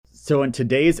So, in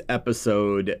today's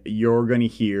episode, you're going to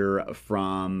hear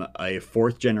from a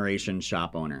fourth generation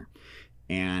shop owner.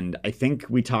 And I think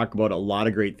we talk about a lot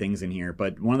of great things in here,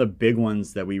 but one of the big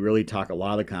ones that we really talk a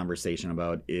lot of the conversation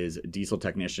about is diesel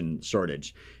technician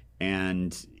shortage.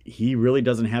 And he really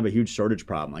doesn't have a huge shortage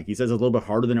problem. Like he says, it's a little bit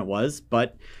harder than it was,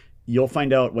 but you'll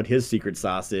find out what his secret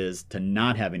sauce is to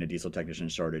not having a diesel technician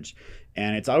shortage.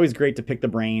 And it's always great to pick the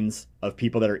brains of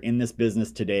people that are in this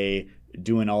business today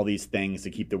doing all these things to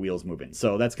keep the wheels moving.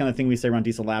 So that's kind of thing we say around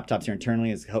Diesel Laptops here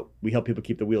internally is we help people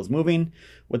keep the wheels moving.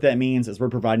 What that means is we're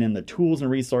providing them the tools and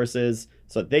resources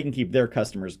so that they can keep their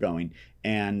customers going.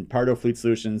 And Pardo Fleet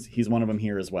Solutions, he's one of them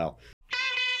here as well.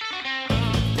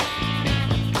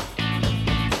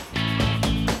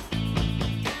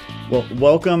 Well,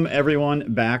 welcome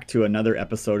everyone back to another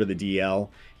episode of the DL.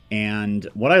 And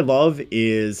what I love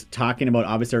is talking about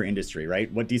obviously our industry,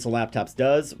 right? What Diesel Laptops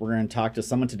does. We're going to talk to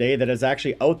someone today that is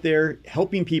actually out there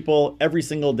helping people every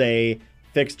single day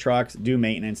fix trucks, do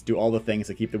maintenance, do all the things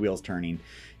to keep the wheels turning.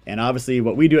 And obviously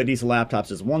what we do at Diesel Laptops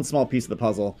is one small piece of the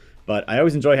puzzle, but I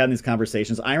always enjoy having these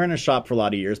conversations. I ran a shop for a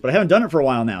lot of years, but I haven't done it for a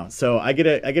while now. So I get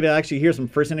to actually hear some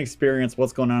firsthand experience,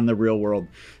 what's going on in the real world.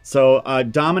 So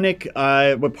Dominic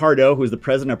with Pardo, who's the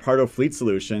president of Pardo Fleet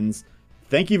Solutions,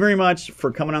 thank you very much for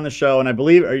coming on the show. And I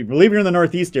believe you're in the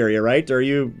Northeast area, right? Or are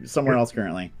you somewhere else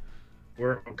currently?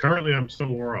 I'm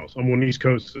somewhere else. I'm on the East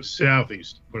Coast,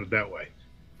 Southeast, put it that way.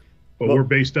 But we're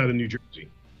based out of New Jersey.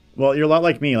 Well, you're a lot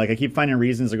like me. Like I keep finding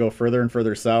reasons to go further and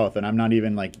further south, and I'm not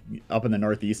even like up in the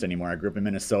Northeast anymore. I grew up in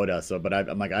Minnesota, but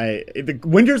the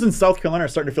winters in South Carolina are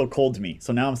starting to feel cold to me.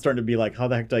 So now I'm starting to be like, how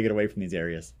the heck do I get away from these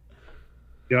areas?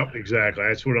 Yep, exactly.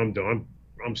 That's what I'm doing.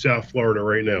 I'm South Florida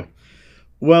right now.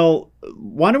 Well,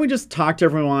 why don't we just talk to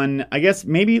everyone? I guess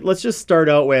maybe let's just start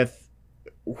out with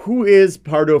who is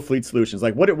Pardo Fleet Solutions?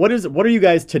 Like what are you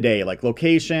guys today? Like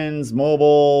locations,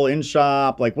 mobile, in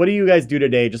shop, like what do you guys do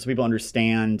today just so people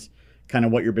understand kind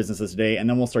of what your business is today? And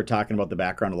then we'll start talking about the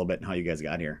background a little bit and how you guys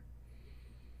got here.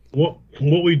 Well,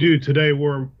 what we do today,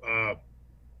 we're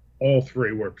all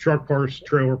three. We're truck parts,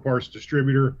 trailer parts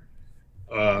distributor.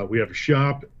 We have a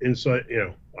shop inside,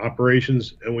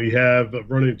 operations, and we have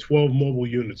running 12 mobile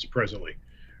units presently.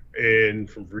 And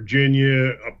from Virginia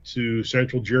up to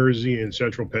central Jersey and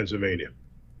central Pennsylvania.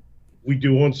 We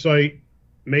do on-site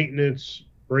maintenance,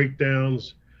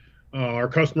 breakdowns. Our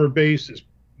customer base is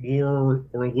more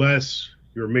or less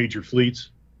your major fleets.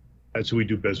 That's who we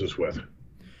do business with.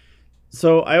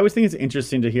 So I always think it's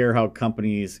interesting to hear how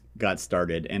companies got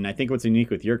started. And I think what's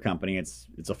unique with your company, it's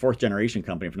a fourth generation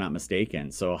company, if I'm not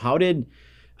mistaken. So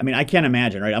I can't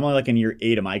imagine, right? I'm only like in year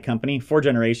 8 of my company. 4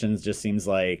 generations just seems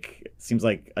like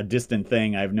a distant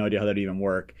thing. I have no idea how that even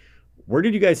work. Where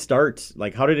did you guys start?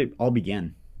 Like, how did it all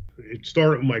begin? It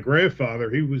started with my grandfather.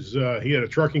 He had a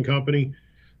trucking company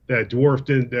that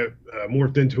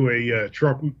morphed into a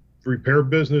truck repair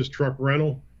business, truck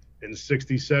rental in the 60s,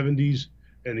 70s,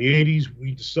 and the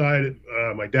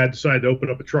 80s. My dad decided to open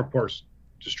up a truck parts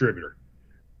distributor.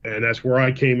 And that's where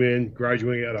I came in,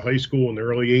 graduating out of high school in the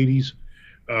early 80s.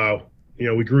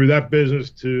 We grew that business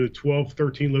to 12,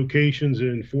 13 locations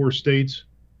in 4 states,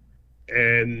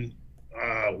 and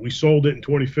we sold it in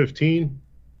 2015.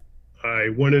 I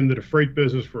went into the freight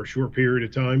business for a short period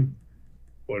of time,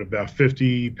 with about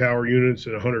 50 power units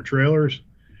and 100 trailers.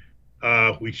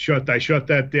 I shut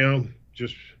that down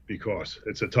just because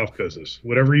it's a tough business.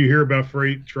 Whatever you hear about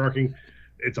freight trucking,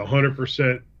 it's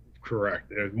 100% correct.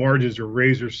 The margins are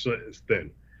razor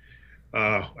thin.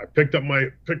 I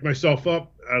picked myself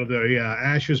up out of the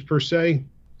ashes per se.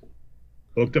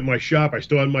 Looked at my shop. I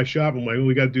still had my shop. I'm like,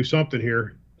 we got to do something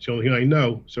here. It's the only thing I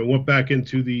know. So I went back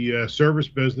into the service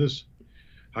business,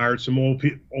 hired some old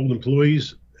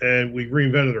employees, and we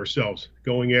reinvented ourselves,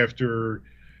 going after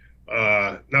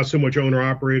not so much owner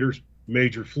operators,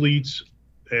 major fleets.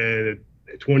 And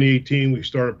in 2018, we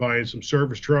started buying some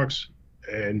service trucks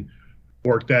and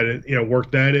worked that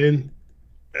in.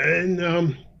 And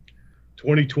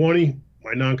 2020,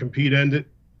 my non-compete ended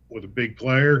with a big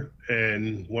player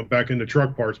and went back into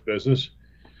truck parts business.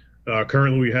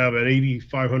 Currently, we have an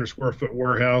 8,500 square foot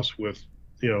warehouse with,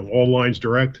 all lines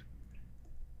direct.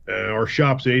 Our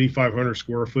shop's an 8,500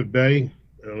 square foot bay.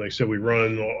 And like I said, we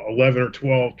run 11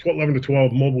 to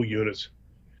 12 mobile units,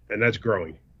 and that's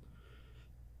growing.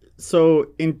 So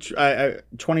in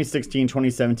 2016,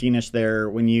 2017-ish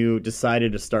there, when you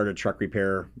decided to start a truck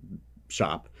repair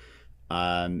shop,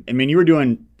 you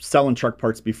were selling truck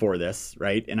parts before this,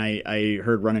 right? And I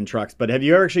heard running trucks, but have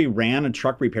you ever actually ran a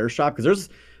truck repair shop? Because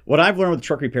what I've learned with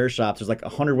truck repair shops, there's like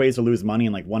 100 ways to lose money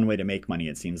and like one way to make money,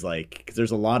 it seems like, because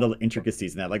there's a lot of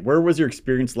intricacies in that. Like, where was your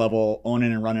experience level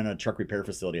owning and running a truck repair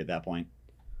facility at that point?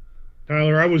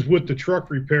 Tyler, I was with the truck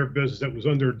repair business that was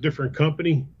under a different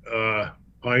company,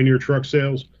 Pioneer Truck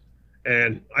Sales,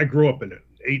 and I grew up in it.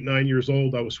 8, 9 years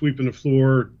old, I was sweeping the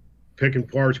floor, picking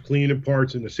parts, cleaning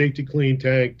parts in the safety clean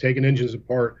tank, taking engines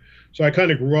apart. So I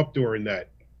kind of grew up during that.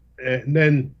 And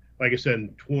then, like I said,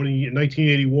 in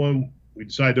 1981, we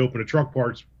decided to open a truck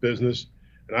parts business,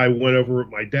 and I went over with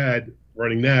my dad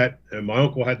running that, and my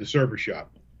uncle had the service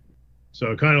shop.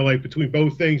 So kind of like between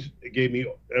both things, it gave me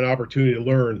an opportunity to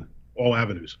learn all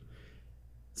avenues.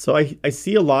 So I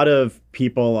see a lot of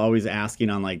people always asking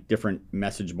on like different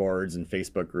message boards and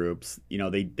Facebook groups,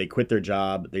 they quit their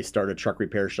job, they start a truck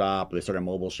repair shop, they start a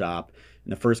mobile shop.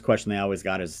 And the first question they always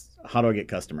got is, how do I get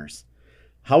customers?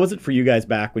 How was it for you guys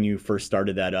back when you first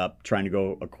started that up, trying to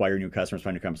go acquire new customers,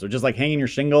 find new customers? So just like hanging your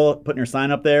shingle, putting your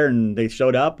sign up there and they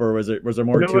showed up, or was there You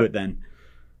more know to what? it then?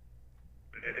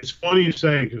 It's funny you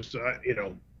say because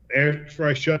after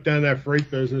I shut down that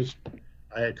freight business,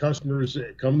 I had customers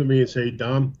that come to me and say,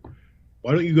 "Dom,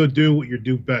 why don't you go do what you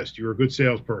do best? You're a good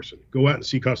salesperson. Go out and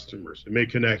see customers and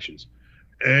make connections."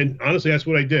 And honestly, that's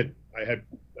what I did. I had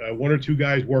one or two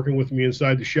guys working with me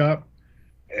inside the shop,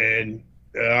 and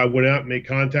I went out and made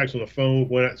contacts on the phone,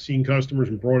 went out and seen customers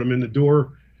and brought them in the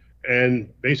door. And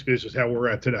basically, this is how we're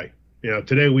at today.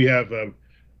 Today we have a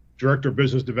director of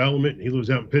business development. He lives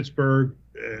out in Pittsburgh,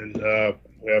 and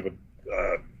we have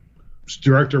a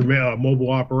director of mobile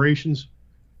operations.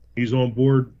 He's on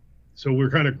board. So we're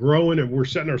kind of growing and we're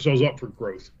setting ourselves up for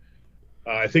growth.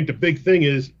 I think the big thing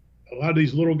is a lot of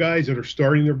these little guys that are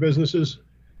starting their businesses,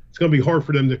 it's going to be hard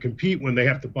for them to compete when they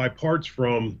have to buy parts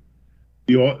from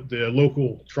the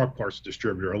local truck parts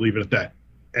distributor. I'll leave it at that,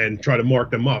 and try to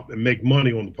mark them up and make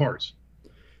money on the parts.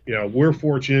 We're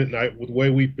fortunate, and with the way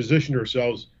we positioned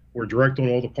ourselves, we're direct on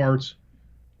all the parts.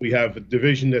 We have a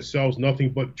division that sells nothing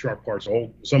but truck parts.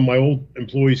 Some of my old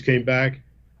employees came back,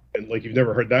 and like you've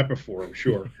never heard that before, I'm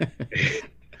sure.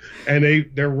 And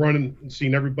they're running and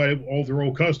seeing everybody, all their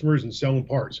old customers, and selling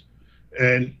parts.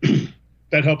 And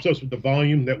that helps us with the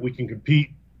volume that we can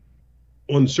compete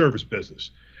on the service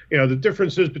business. The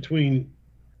differences between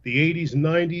the 80s and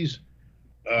 90s,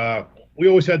 we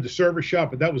always had the service shop,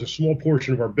 but that was a small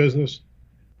portion of our business.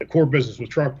 The core business was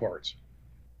truck parts.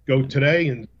 Go today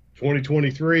in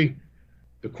 2023,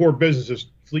 the core business is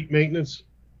fleet maintenance,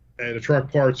 and the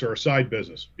truck parts are a side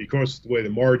business because of the way the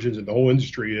margins and the whole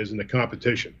industry is and the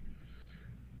competition.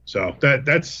 So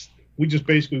that's we just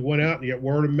basically went out and got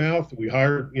word of mouth. We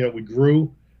hired, we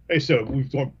grew. Hey, so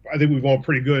I think we've gone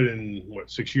pretty good in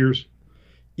 6 years.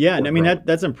 Yeah, and We're I mean growing.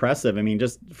 that's impressive. I mean,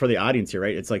 just for the audience here,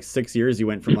 right? It's like 6 years you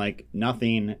went from like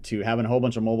nothing to having a whole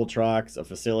bunch of mobile trucks, a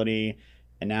facility,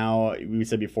 and now we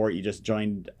said before you just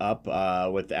joined up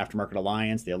with the Aftermarket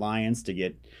Alliance, the Alliance, to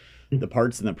get the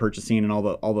parts and the purchasing and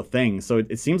all the things. So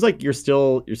it seems like you're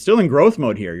still in growth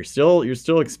mode here. You're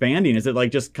still expanding. Is it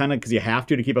like just kind of because you have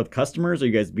to keep up with customers? Are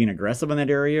you guys being aggressive in that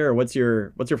area, or what's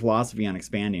your philosophy on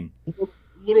expanding?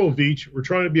 Little of each. We're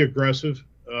trying to be aggressive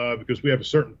because we have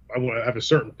I want to have a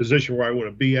certain position where I want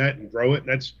to be at and grow it. And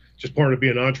that's just part of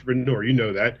being an entrepreneur. You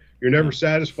know that. You're never Yeah.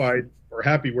 satisfied or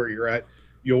happy where you're at.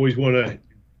 You always want to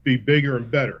be bigger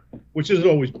and better, which isn't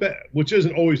always bad, which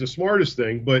isn't always the smartest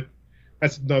thing, but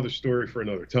that's another story for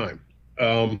another time.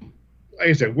 Like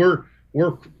I said, we're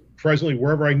presently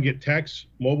wherever I can get techs,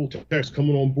 mobile techs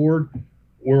coming on board.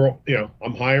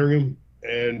 I'm hiring them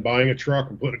and buying a truck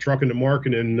and putting a truck in the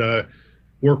market and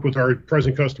work with our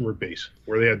present customer base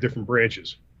where they have different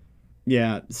branches.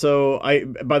 Yeah. So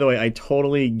by the way, I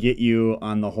totally get you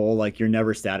on the whole, like you're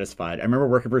never satisfied. I remember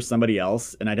working for somebody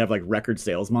else and I'd have like record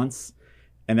sales months.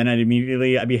 And then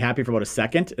I'd be happy for about a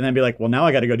second and then be like, well, now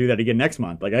I got to go do that again next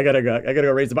month. Like I gotta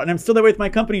go raise the bar. And I'm still that way with my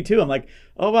company too. I'm like,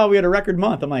 oh, wow, we had a record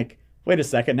month. I'm like, wait a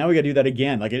second. Now we got to do that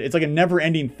again. Like it's like a never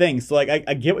ending thing. So like,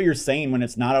 I get what you're saying when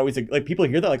it's not always like people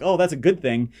hear that like, oh, that's a good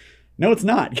thing. No, it's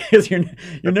not because you're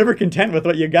never content with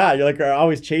what you got. You're like are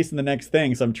always chasing the next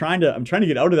thing. So I'm trying to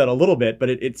get out of that a little bit, but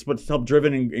it's what's helped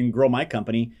driven and grow my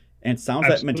company. And it sounds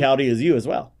that Absolutely. mentality is you as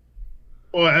well.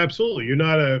 Well, absolutely. You're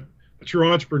not a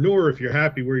true entrepreneur if you're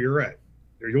happy where you're at.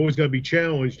 You're always going to be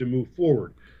challenged to move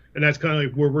forward. And that's kind of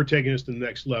like where we're taking us to the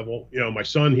next level. My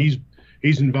son,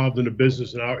 he's involved in the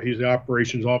business and he's the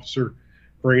operations officer,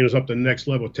 bringing us up to the next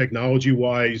level technology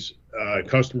wise,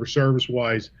 customer service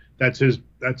wise. That's his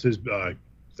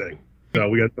thing.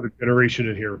 We got another generation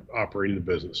in here operating the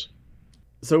business.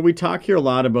 So we talk here a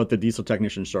lot about the diesel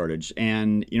technician shortage,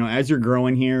 and as you're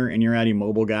growing here and you're adding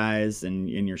mobile guys in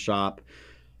your shop,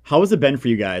 how has it been for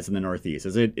you guys in the Northeast?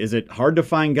 Is it hard to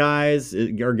find guys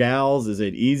or gals? Is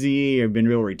it easy? Have you been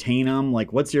able to retain them?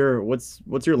 Like, what's your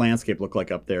landscape look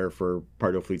like up there for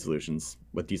Pardo Fleet Solutions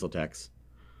with diesel techs?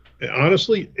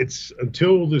 Honestly, it's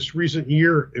until this recent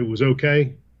year, it was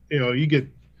okay. You get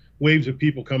waves of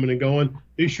people coming and going.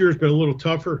 This year's been a little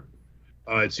tougher.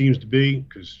 It seems to be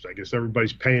because I guess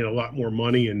everybody's paying a lot more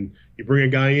money, and you bring a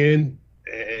guy in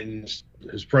and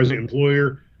his present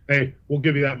employer, hey, we'll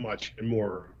give you that much and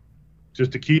more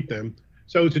just to keep them.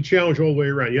 So it's a challenge all the way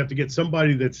around. You have to get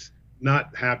somebody that's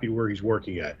not happy where he's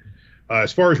working at.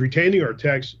 As far as retaining our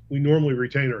techs, we normally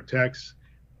retain our techs.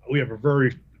 We have a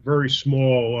very, very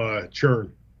small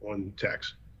churn on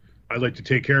techs. I like to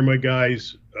take care of my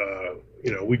guys.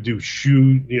 We do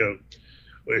shoe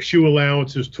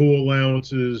allowances, tool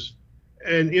allowances.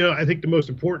 And, I think the most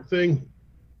important thing,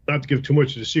 not to give too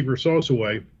much of the secret sauce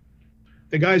away,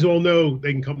 the guys all know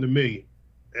they can come to me,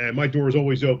 and my door is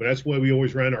always open. That's why we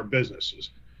always ran our businesses.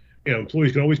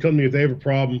 Employees can always come to me if they have a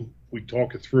problem. We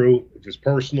talk it through, if it's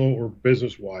personal or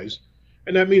business-wise,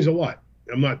 and that means a lot.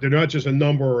 They're not just a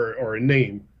number or a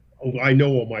name. I know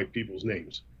all my people's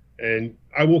names, and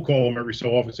I will call them every so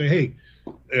often and say,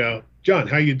 hey, John,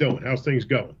 how you doing? How's things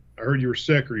going? I heard you were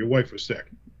sick or your wife was sick.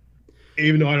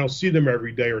 Even though I don't see them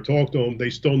every day or talk to them, they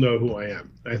still know who I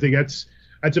am. I think that's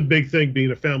a big thing,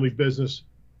 being a family business.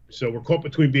 So we're caught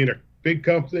between being a big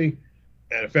company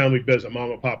and a family business, a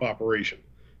mom and pop operation.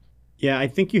 Yeah, I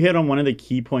think you hit on one of the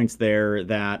key points there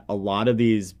that a lot of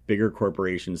these bigger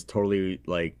corporations totally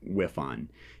whiff on,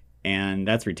 and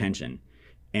that's retention.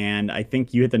 And I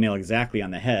think you hit the nail exactly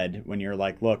on the head when you're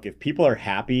like, look, if people are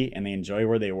happy and they enjoy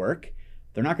where they work,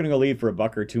 they're not going to go leave for a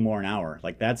buck or two more an hour.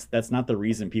 That's not the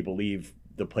reason people leave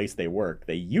the place they work.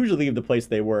 They usually leave the place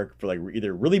they work for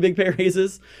either really big pay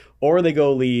raises, or they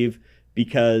go leave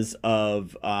because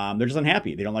of they're just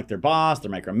unhappy. They don't like their boss,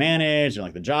 they're micromanaged, they don't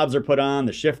like the jobs they're put on,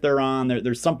 the shift they're on.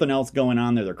 There's something else going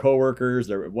on there. Their coworkers,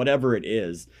 whatever it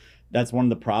is. That's one of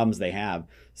the problems they have.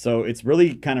 So it's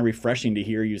really kind of refreshing to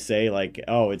hear you say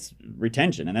oh, it's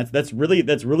retention, and that's really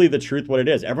the truth. What it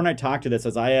is. Everyone I talk to that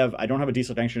says I don't have a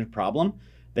diesel technician problem,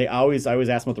 I always ask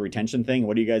them about the retention thing.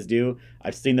 What do you guys do?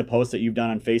 I've seen the posts that you've done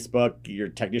on Facebook. Your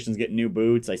technicians getting new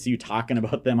boots. I see you talking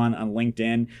about them on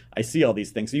LinkedIn. I see all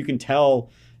these things, so you can tell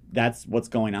that's what's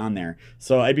going on there.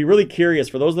 So I'd be really curious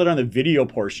for those that are on the video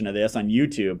portion of this on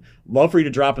YouTube. Love for you to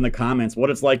drop in the comments what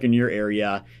it's like in your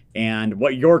area and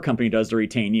what your company does to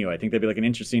retain you. I think that'd be an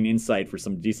interesting insight for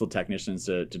some diesel technicians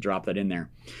to drop that in there.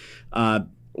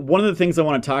 One of the things I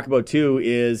want to talk about too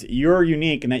is you're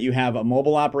unique in that you have a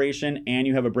mobile operation and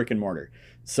you have a brick and mortar.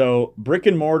 So brick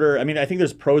and mortar, I think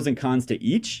there's pros and cons to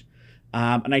each.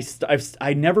 And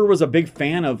I never was a big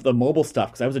fan of the mobile stuff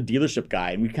because I was a dealership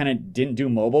guy and we kind of didn't do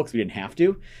mobile because we didn't have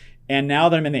to. And now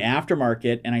that I'm in the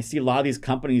aftermarket and I see a lot of these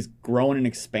companies growing and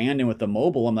expanding with the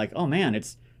mobile, I'm like, oh man,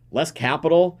 it's less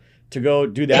capital to go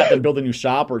do that than build a new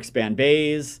shop or expand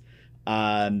bays.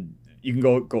 You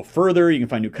can go further. You can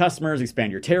find new customers,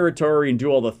 expand your territory, and do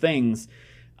all the things.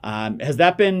 Has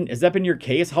that been your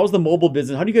case? How's the mobile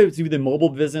business? How do you guys do the mobile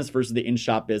business versus the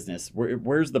in-shop business?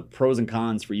 Where's the pros and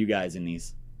cons for you guys in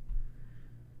these?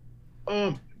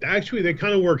 Actually, they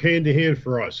kind of work hand in hand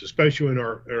for us, especially in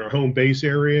our home base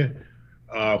area.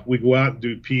 We go out and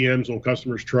do PMs on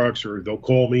customers' trucks, or they'll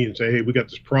call me and say, "Hey, we got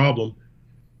this problem."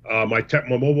 My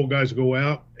mobile guys will go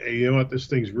out. Hey, you know what? This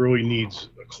thing really needs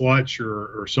a clutch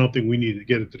or something. We need to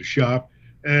get it to the shop.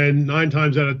 And 9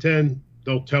 times out of 10,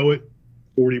 they'll tow it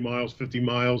 40 miles, 50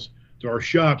 miles to our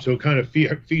shop. So it kind of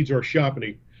feeds our shop,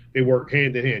 and they work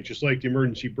hand in hand, just like the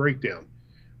emergency breakdown.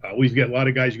 We've got a lot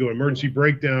of guys who go emergency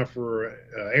breakdown for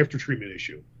after treatment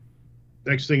issue.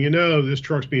 Next thing you know, this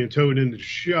truck's being towed into the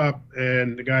shop,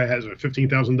 and the guy has a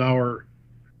 $15,000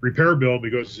 repair bill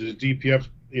because his DPF,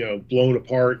 blown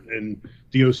apart and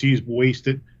DOC's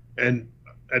wasted. And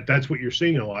that's what you're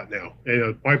seeing a lot now.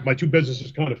 And my two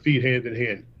businesses kind of feed hand in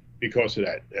hand because of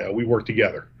that. We work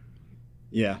together.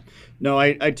 Yeah, no,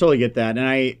 I totally get that. And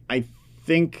I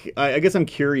think, I guess I'm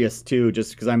curious too,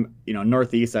 just because I'm,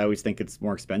 Northeast, I always think it's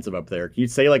more expensive up there. Can you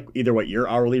say either what your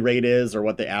hourly rate is or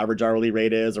what the average hourly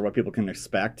rate is or what people can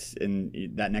expect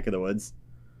in that neck of the woods?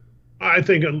 I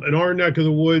think in our neck of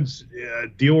the woods,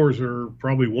 dealers are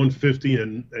probably 150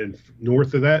 and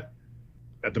north of that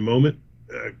at the moment,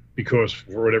 because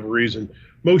for whatever reason,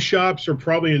 most shops are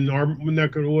probably in our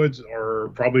neck of the woods are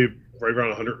probably right around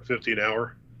 150 an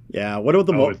hour. Yeah. What about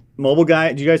the mobile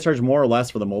guy? Do you guys charge more or less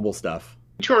for the mobile stuff?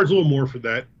 We charge a little more for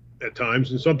that at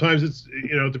times, and sometimes it's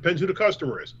it depends who the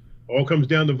customer is. All comes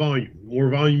down to volume. The more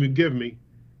volume you give me,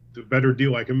 the better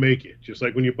deal I can make you. Just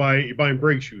like when you're buying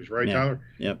brake shoes, right, yeah. Tyler?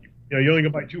 Yep. You're only going to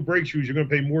buy 2 brake shoes. You're going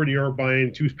to pay more than you are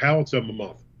buying 2 pallets of them a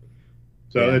month.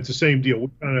 So Yeah. It's the same deal.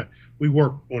 We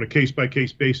work on a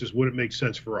case-by-case basis. Would it make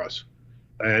sense for us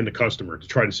and the customer to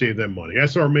try to save them money?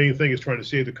 That's our main thing, is trying to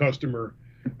save the customer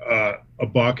a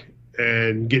buck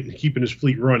and keeping his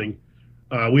fleet running.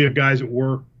 We have guys that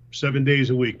work 7 days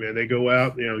a week, man. They go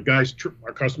out, the guys,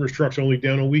 our customers' trucks are only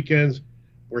down on weekends.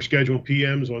 We're scheduling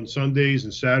PMs on Sundays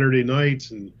and Saturday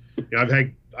nights. And I've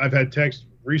had techs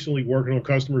recently working on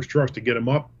customers' trucks to get them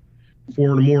up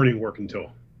 4 a.m. working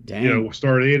till. Dang. We'll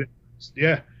start at 8.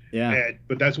 Yeah. Yeah.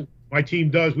 But that's what my team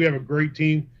does. We have a great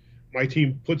team. My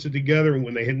team puts it together, and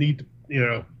when they need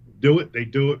to, do it, they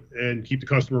do it and keep the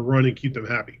customer running, keep them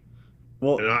happy.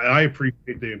 Well, and I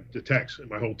appreciate the techs and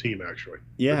my whole team, actually.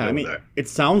 Yeah, I mean, it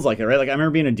sounds like it, right? Like, I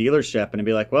remember being in a dealership and it'd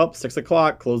be like, well, 6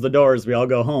 o'clock, close the doors, we all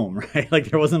go home, right? Like,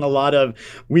 there wasn't a lot of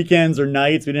weekends or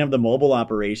nights. We didn't have the mobile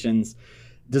operations.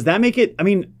 Does that make it, I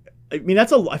mean, I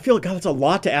feel like, God, that's a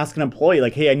lot to ask an employee.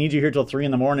 Like, hey, I need you here till 3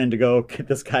 a.m. to go get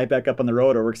this guy back up on the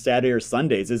road or work Saturday or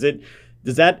Sundays.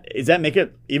 Does that make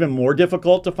it even more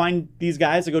difficult to find these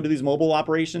guys to go do these mobile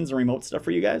operations and remote stuff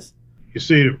for you guys? You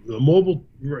see, the mobile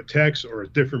techs are a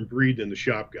different breed than the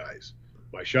shop guys.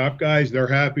 My shop guys, they're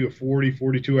happy with 40,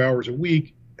 42 hours a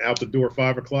week, out the door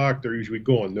 5 o'clock, they're usually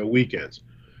gone, no weekends.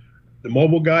 The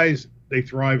mobile guys, they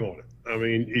thrive on it. I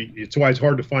mean, it's why it's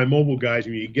hard to find mobile guys.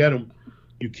 When you get them,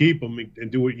 you keep them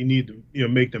and do what you need to,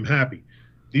 make them happy.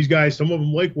 These guys, some of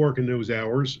them like working those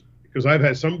hours, because I've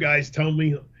had some guys tell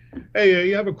me, hey,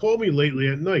 you haven't called me lately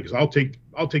at night, because I'll take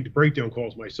the breakdown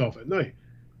calls myself at night.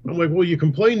 I'm like, well, you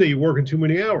complain that you're working too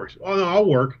many hours. Oh, no, I'll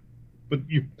work. But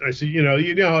I said, you know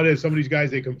how it is. Some of these guys,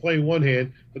 they complain one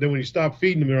hand, but then when you stop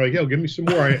feeding them, they're like, yo, give me some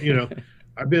more.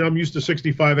 I'm used to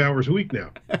 65 hours a week now,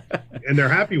 and they're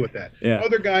happy with that. Yeah.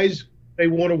 Other guys, they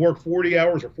want to work 40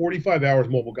 hours or 45 hours,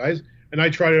 mobile guys, and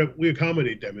we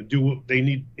accommodate them and do what they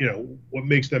need, what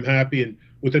makes them happy and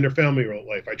within their family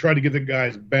life. I try to give the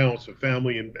guys a balance of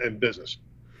family and business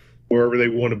wherever they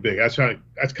want to be. That's kind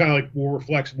of like we're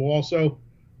flexible also.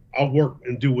 I'll work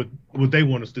and do what they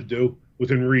want us to do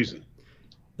within reason.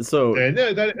 So, and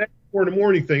that 4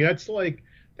 a.m. thing,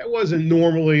 that wasn't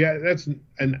normally, that's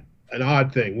an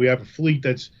odd thing. We have a fleet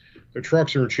their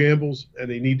trucks are in shambles and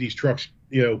they need these trucks,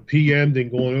 PM'd and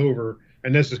going over.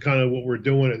 And this is kind of what we're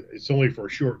doing. It's only for a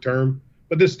short term,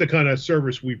 but this is the kind of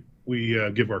service we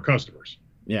give our customers.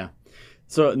 Yeah.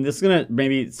 So this is going to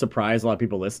maybe surprise a lot of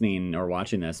people listening or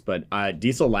watching this, but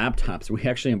Diesel Laptops, we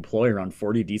actually employ around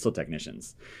 40 diesel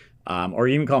technicians, or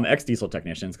even call them ex-diesel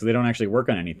technicians, because they don't actually work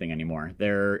on anything anymore.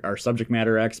 They're our subject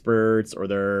matter experts, or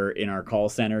they're in our call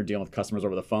center dealing with customers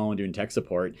over the phone, doing tech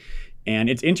support. And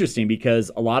it's interesting because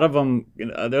a lot of them,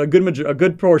 a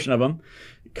good portion of them,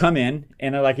 come in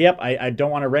and they're like, yep, I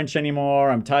don't want to wrench anymore.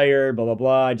 I'm tired, blah, blah,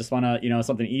 blah. I just want to,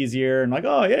 something easier. And like,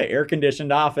 oh yeah, air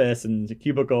conditioned office and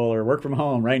cubicle or work from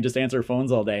home, right? And just answer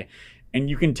phones all day. And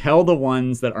you can tell the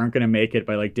ones that aren't going to make it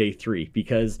by like day 3,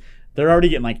 because they're already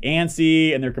getting like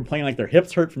antsy and they're complaining like their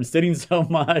hips hurt from sitting so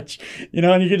much,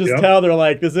 and you can just tell they're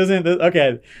like,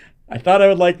 okay. I thought I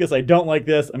would like this. I don't like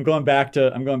this. I'm going back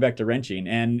to wrenching.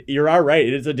 And you're all right.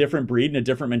 It is a different breed and a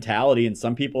different mentality. And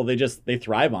some people, they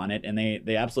thrive on it and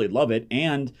they absolutely love it.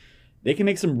 And they can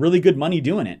make some really good money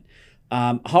doing it.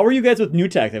 How are you guys with new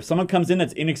tech? If someone comes in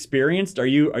that's inexperienced, are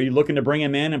you looking to bring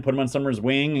them in and put them on someone's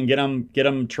wing and get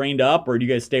them trained up, or do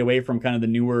you guys stay away from kind of the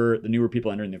newer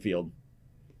people entering the field?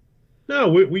 No,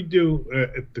 we do.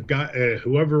 If the guy,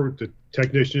 whoever the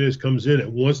technician is, comes in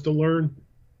and wants to learn,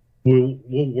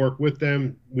 we'll work with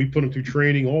them. We put them through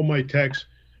training. All my techs,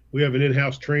 we have an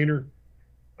in-house trainer.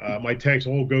 My techs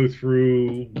all go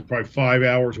through probably 5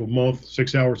 hours a month,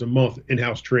 6 hours a month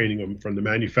in-house training them from the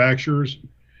manufacturers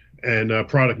and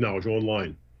product knowledge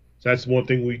online. So that's one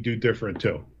thing we do different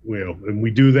too. And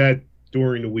we do that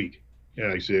during the week.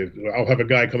 And I say, I'll have a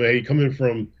guy come in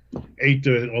from 8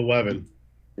 to 11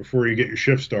 before you get your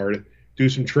shift started, do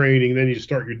some training, and then you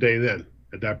start your day then.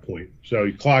 At that point, so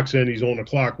he clocks in, he's on the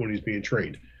clock when he's being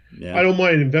trained. Yeah. I don't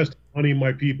mind investing money in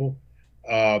my people,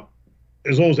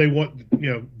 as long as they want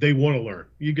to learn.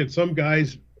 You get some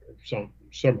guys,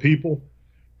 some people,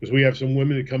 because we have some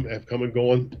women that have come and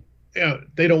gone. Yeah,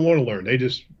 they don't want to learn. They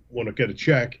just want to get a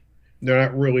check. And they're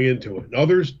not really into it. And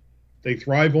others, they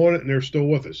thrive on it and they're still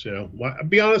with us. I'll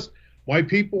be honest, my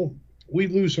people, we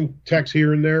lose some techs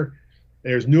here and there.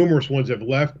 There's numerous ones that have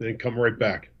left and then come right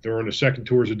back. They're on the second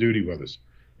tours of duty with us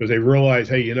because they realize,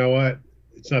 hey, you know what?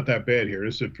 It's not that bad here.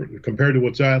 This is compared to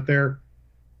what's out there.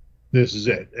 This is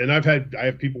it. And I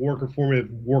have people working for me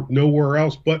that work nowhere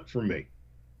else but for me,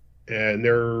 and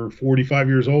they're 45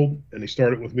 years old and they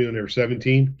started with me when they were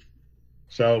 17.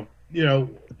 So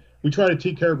we try to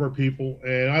take care of our people.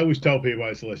 And I always tell people,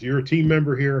 I say, listen, you're a team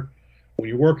member here. When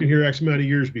you're working here X amount of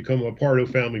years, you become a part of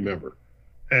a family member.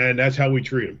 And that's how we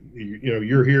treat them.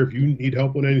 You're here. If you need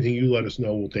help with anything, you let us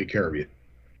know. We'll take care of you.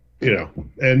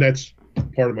 And that's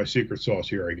part of my secret sauce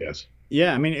here, I guess.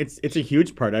 Yeah, I mean it's a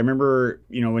huge part. I remember,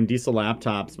 when Diesel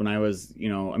Laptops, when I was, I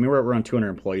mean we're around 200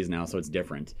 employees now, so it's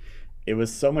different. It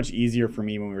was so much easier for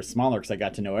me when we were smaller because I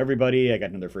got to know everybody. I got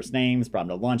to know their first names, brought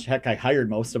them to lunch. Heck, I hired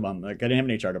most of them. Like I didn't have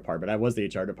an HR department, but I was the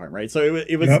HR department, right? So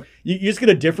it was Yep. you just get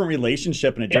a different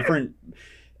relationship and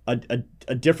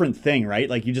a different thing, right?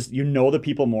 Like you know the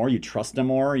people more, you trust them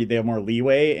more, they have more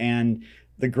leeway. And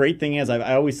the great thing is,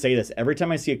 I always say this every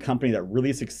time I see a company that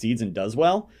really succeeds and does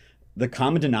well, the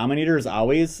common denominator is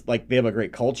always like they have a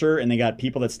great culture and they got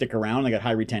people that stick around, they got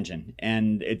high retention,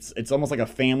 and it's almost like a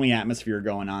family atmosphere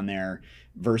going on there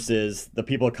versus the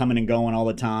people coming and going all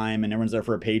the time and everyone's there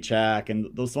for a paycheck, and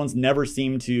those ones never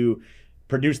seem to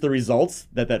produce the results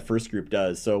that first group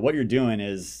does. So what you're doing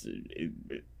is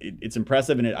it's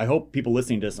impressive, and I hope people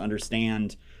listening to this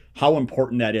understand how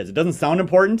important that is. It doesn't sound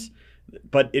important,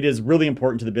 but it is really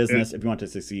important to the business if you want to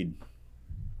succeed.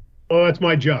 Well, that's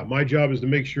my job. My job is to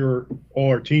make sure all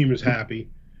our team is happy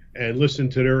and listen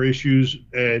to their issues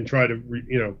and try to,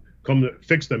 come to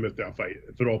fix them if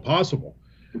at all possible.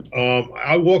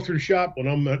 I walk through the shop when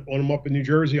I'm up in New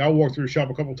Jersey. I walk through the shop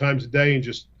a couple times a day and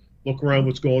just look around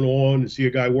what's going on and see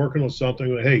a guy working on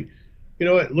something. Like, hey, you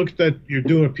know what? Look at that. You're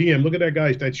doing a PM. Look at that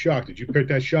guy. That shock. Did you pick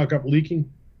that shock up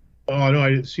leaking? Oh, no, I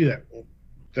didn't see that. Well,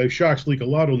 those shocks leak a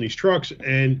lot on these trucks,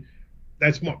 and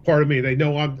that's part of me. They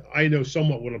know I know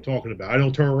somewhat what I'm talking about. I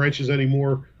don't turn wrenches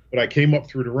anymore, but I came up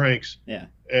through the ranks. Yeah.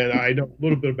 And I know a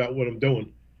little bit about what I'm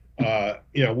doing.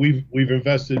 We've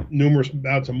invested numerous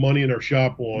amounts of money in our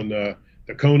shop on the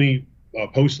Koni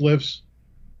post lifts.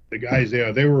 The guys,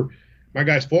 my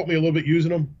guys fought me a little bit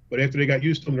using them, but after they got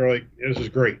used to them, they're like, this is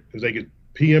great because they could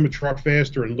PM a truck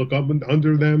faster and look up and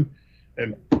under them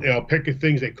and pick at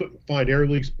things they couldn't find air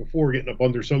leaks before getting up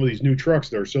under some of these new trucks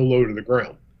that are so low to the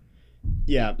ground.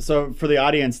 Yeah. So for the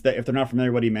audience that if they're not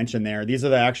familiar, what he mentioned there, these are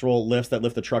the actual lifts that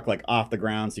lift the truck like off the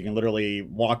ground, so you can literally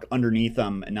walk underneath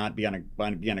them and not be on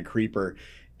a creeper.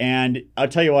 And I'll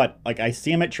tell you what, like I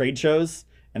see them at trade shows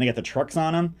and they got the trucks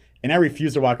on them, and I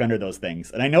refuse to walk under those things.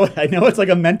 And I know it's like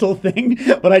a mental thing,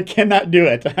 but I cannot do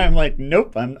it. I'm like,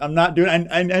 nope, I'm not doing it.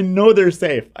 I know they're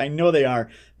safe. I know they are,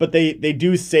 but they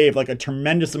do save like a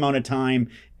tremendous amount of time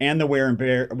and the wear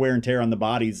and tear on the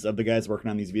bodies of the guys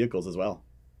working on these vehicles as well.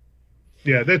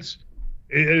 Yeah, it is.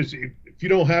 If you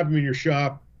don't have them in your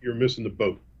shop, you're missing the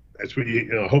boat. That's what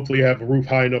hopefully you have a roof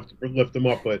high enough to lift them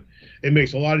up, but it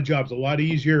makes a lot of jobs a lot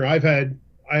easier. I had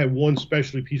one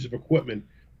specialty piece of equipment.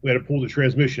 We had to pull the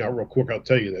transmission out real quick. I'll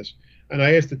tell you this. And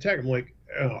I asked the tech, I'm like,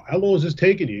 how long is this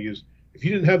taking you? He goes, if you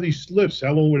didn't have these lifts,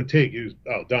 how long would it take? He goes,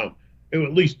 oh, Dom, it would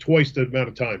at least twice the amount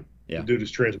of time to do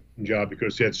this transmission job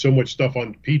because he had so much stuff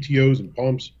on PTOs and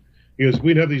pumps. He goes,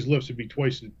 we'd have these lifts, it'd be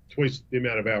twice the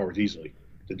amount of hours easily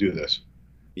to do this.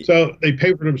 So they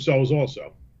pay for themselves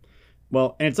also.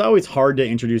 Well, and it's always hard to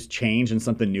introduce change and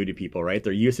something new to people, right?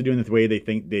 They're used to doing the way they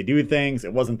think they do things.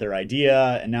 It wasn't their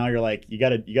idea, and now you're like, you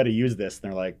gotta use this. And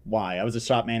they're like, why? I was a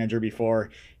shop manager before.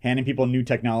 Handing people new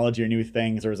technology or new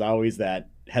things, there's always that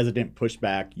hesitant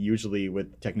pushback, usually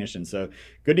with technicians. So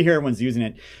good to hear everyone's using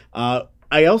it.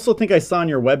 I also think I saw on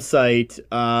your website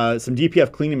some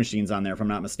DPF cleaning machines on there, if I'm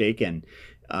not mistaken.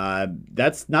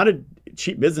 That's not a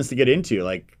cheap business to get into.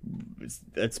 Like,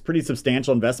 it's pretty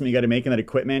substantial investment you got to make in that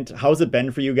equipment. How's it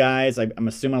been for you guys? I'm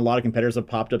assuming a lot of competitors have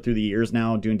popped up through the years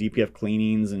now doing DPF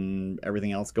cleanings and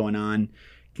everything else going on.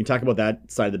 Can you talk about that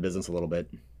side of the business a little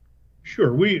bit?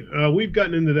 Sure. We've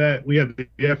gotten into that. We have the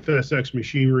FSX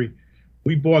machinery.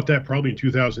 We bought that probably in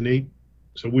 2008.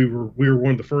 So we were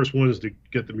one of the first ones to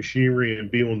get the machinery and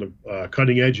be on the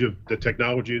cutting edge of the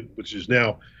technology, which is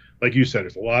now, like you said,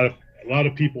 it's a lot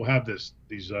of people have these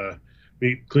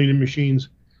meat cleaning machines.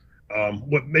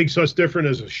 What makes us different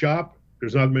as a shop,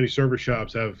 there's not many service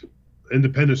shops have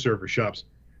independent service shops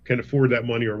can afford that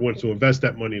money or want to invest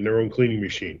that money in their own cleaning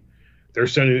machine. They're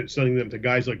sending them to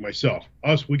guys like myself.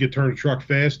 Us, we could turn a truck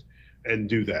fast and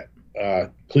do that,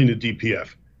 clean the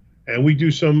DPF. And we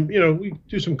do some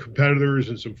competitors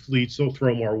and some fleets. They'll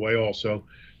throw them our way also.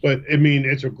 But I mean,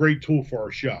 it's a great tool for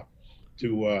our shop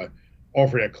to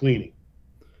offer that cleaning.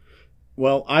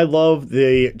 Well, I love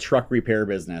the truck repair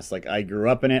business. Like, I grew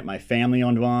up in it. My family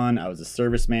owned one. I was a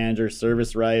service manager,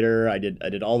 service writer. I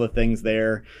did all the things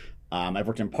there. I've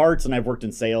worked in parts and I've worked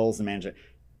in sales and management.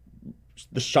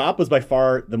 The shop was by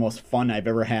far the most fun I've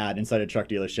ever had inside a truck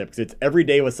dealership because it's every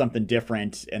day was something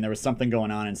different and there was something going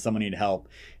on and someone needed help.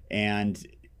 And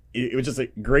it was just a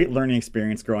great learning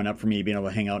experience growing up for me, being able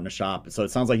to hang out in a shop. So it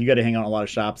sounds like you got to hang out in a lot of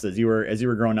shops as you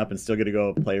were growing up and still get to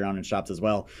go play around in shops as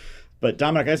well. But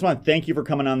Dominic, I just want to thank you for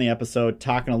coming on the episode,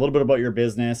 talking a little bit about your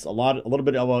business, a little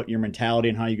bit about your mentality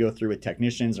and how you go through with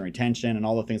technicians and retention and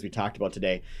all the things we talked about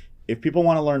today. If people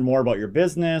want to learn more about your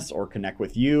business or connect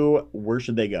with you, where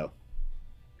should they go?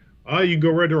 You can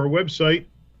go right to our website,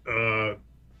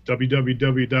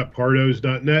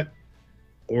 www.pardos.net,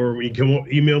 or you can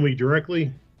email me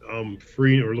directly. I'm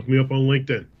free, or look me up on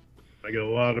LinkedIn. I get a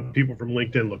lot of people from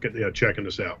LinkedIn checking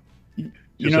us out,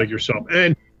 just like yourself.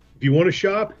 And if you want to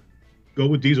shop, go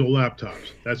with Diesel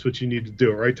Laptops. That's what you need to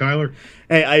do, right, Tyler?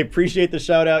 Hey, I appreciate the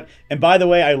shout out. And by the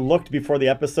way, I looked before the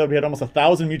episode. We had almost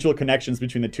 1,000 mutual connections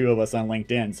between the two of us on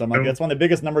LinkedIn. So I'm like, that's one of the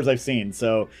biggest numbers I've seen.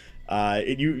 So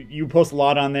you post a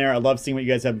lot on there. I love seeing what you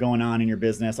guys have going on in your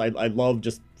business. I love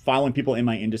just following people in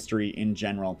my industry in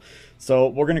general. So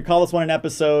we're going to call this one an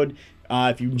episode.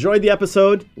 If you enjoyed the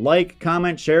episode, like,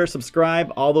 comment, share,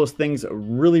 subscribe. All those things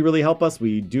really, really help us.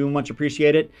 We do much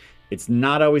appreciate it. It's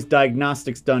not always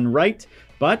diagnostics done right,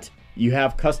 but you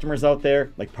have customers out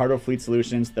there like Pardo Fleet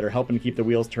Solutions that are helping to keep the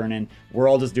wheels turning. We're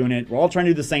all just doing it. We're all trying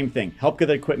to do the same thing. Help get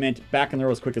the equipment back in the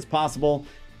road as quick as possible,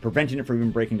 preventing it from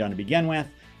even breaking down to begin with.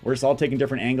 We're just all taking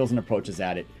different angles and approaches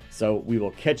at it. So we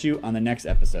will catch you on the next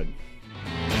episode.